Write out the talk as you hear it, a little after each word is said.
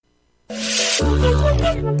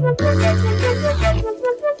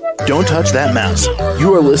Don't touch that mouse.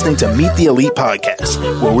 You are listening to Meet the Elite Podcast,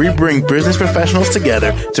 where we bring business professionals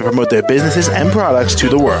together to promote their businesses and products to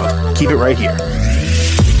the world. Keep it right here.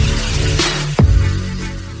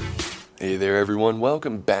 Hey there, everyone.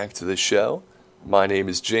 Welcome back to the show. My name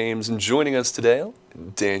is James, and joining us today,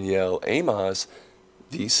 Danielle Amos,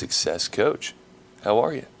 the Success Coach. How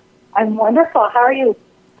are you? I'm wonderful. How are you?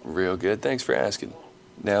 Real good. Thanks for asking.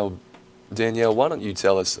 Now, Danielle, why don't you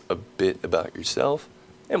tell us a bit about yourself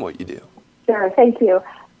and what you do? Sure. Thank you.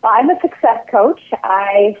 Well, I'm a success coach.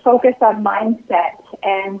 I focus on mindset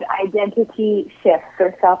and identity shifts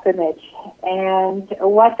or self-image. And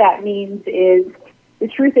what that means is, the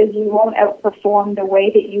truth is you won't outperform the way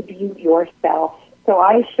that you view yourself. So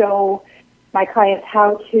I show my clients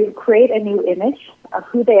how to create a new image of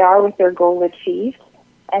who they are with their goal achieved,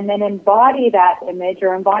 and then embody that image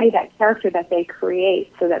or embody that character that they create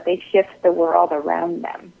so that they shift the world around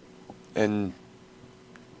them. And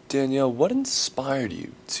Danielle, what inspired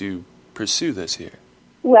you to pursue this here?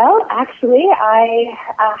 Well, actually, I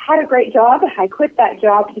had a great job. I quit that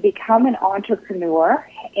job to become an entrepreneur,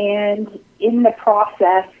 and in the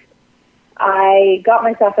process, I got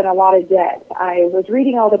myself in a lot of debt. I was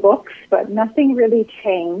reading all the books, but nothing really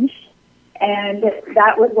changed, and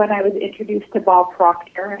that was when I was introduced to Bob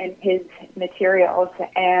Proctor and his materials,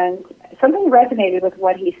 and something resonated with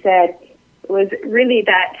what he said. It was really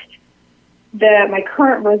that my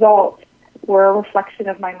current results were a reflection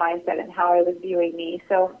of my mindset and how I was viewing me.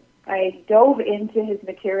 So I dove into his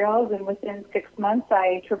materials, and within 6 months,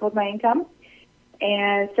 I tripled my income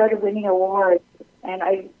and started winning awards. And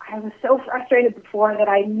I was so frustrated before that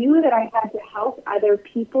I knew that I had to help other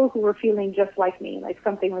people who were feeling just like me, like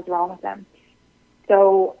something was wrong with them.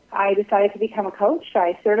 So I decided to become a coach.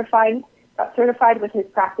 I got certified with his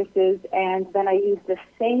practices, and then I used the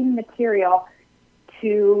same material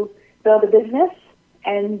to build a business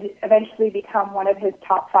and eventually become one of his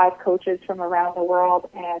top 5 coaches from around the world,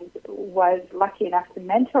 and was lucky enough to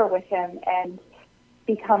mentor with him and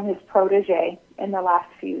become his protege in the last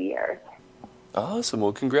few years. Awesome.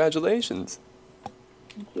 Well, congratulations.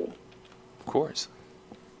 Thank you. Of course.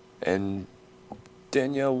 And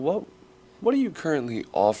Danielle, what do you currently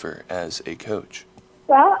offer as a coach?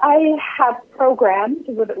 Well, I have programs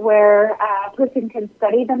where a person can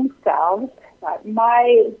study themselves.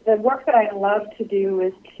 The work that I love to do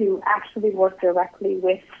is to actually work directly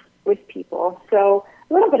with people. So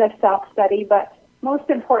a little bit of self-study, but most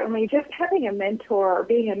importantly, just having a mentor or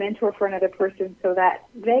being a mentor for another person so that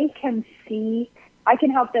they can see, I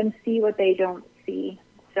can help them see what they don't see.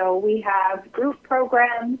 So we have group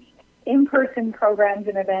programs, in-person programs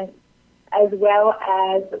and events, as well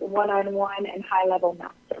as one-on-one and high-level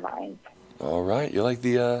masterminds. All right. You're like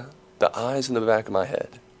the eyes in the back of my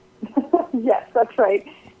head. Yes, that's right.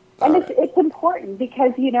 And it's important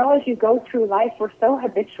because, as you go through life, we're so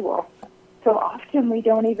habitual. So often we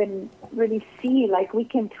don't even really see, like we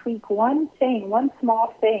can tweak one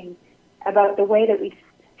small thing about the way that we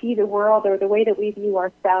see the world or the way that we view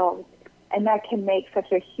ourselves. And that can make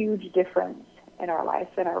such a huge difference in our life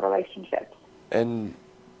and our relationships. And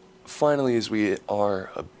finally, as we are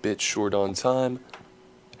a bit short on time,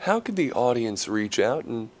 how could the audience reach out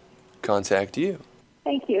and contact you?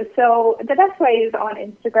 Thank you. So the best way is on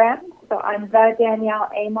Instagram. So I'm the Danielle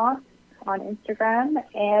Amos on Instagram.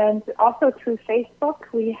 And also through Facebook,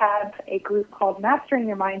 we have a group called Mastering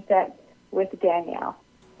Your Mindset with Danielle.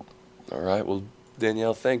 All right. Well,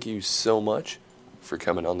 Danielle, thank you so much for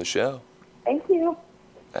coming on the show. Thank you.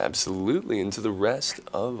 Absolutely. And to the rest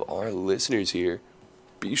of our listeners here,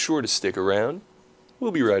 be sure to stick around.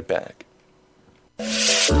 We'll be right back.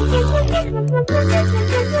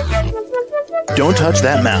 Don't touch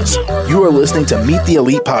that mouse. You are listening to Meet the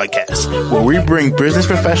Elite Podcast, where we bring business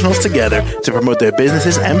professionals together to promote their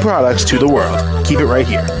businesses and products to the world. Keep it right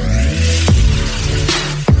here.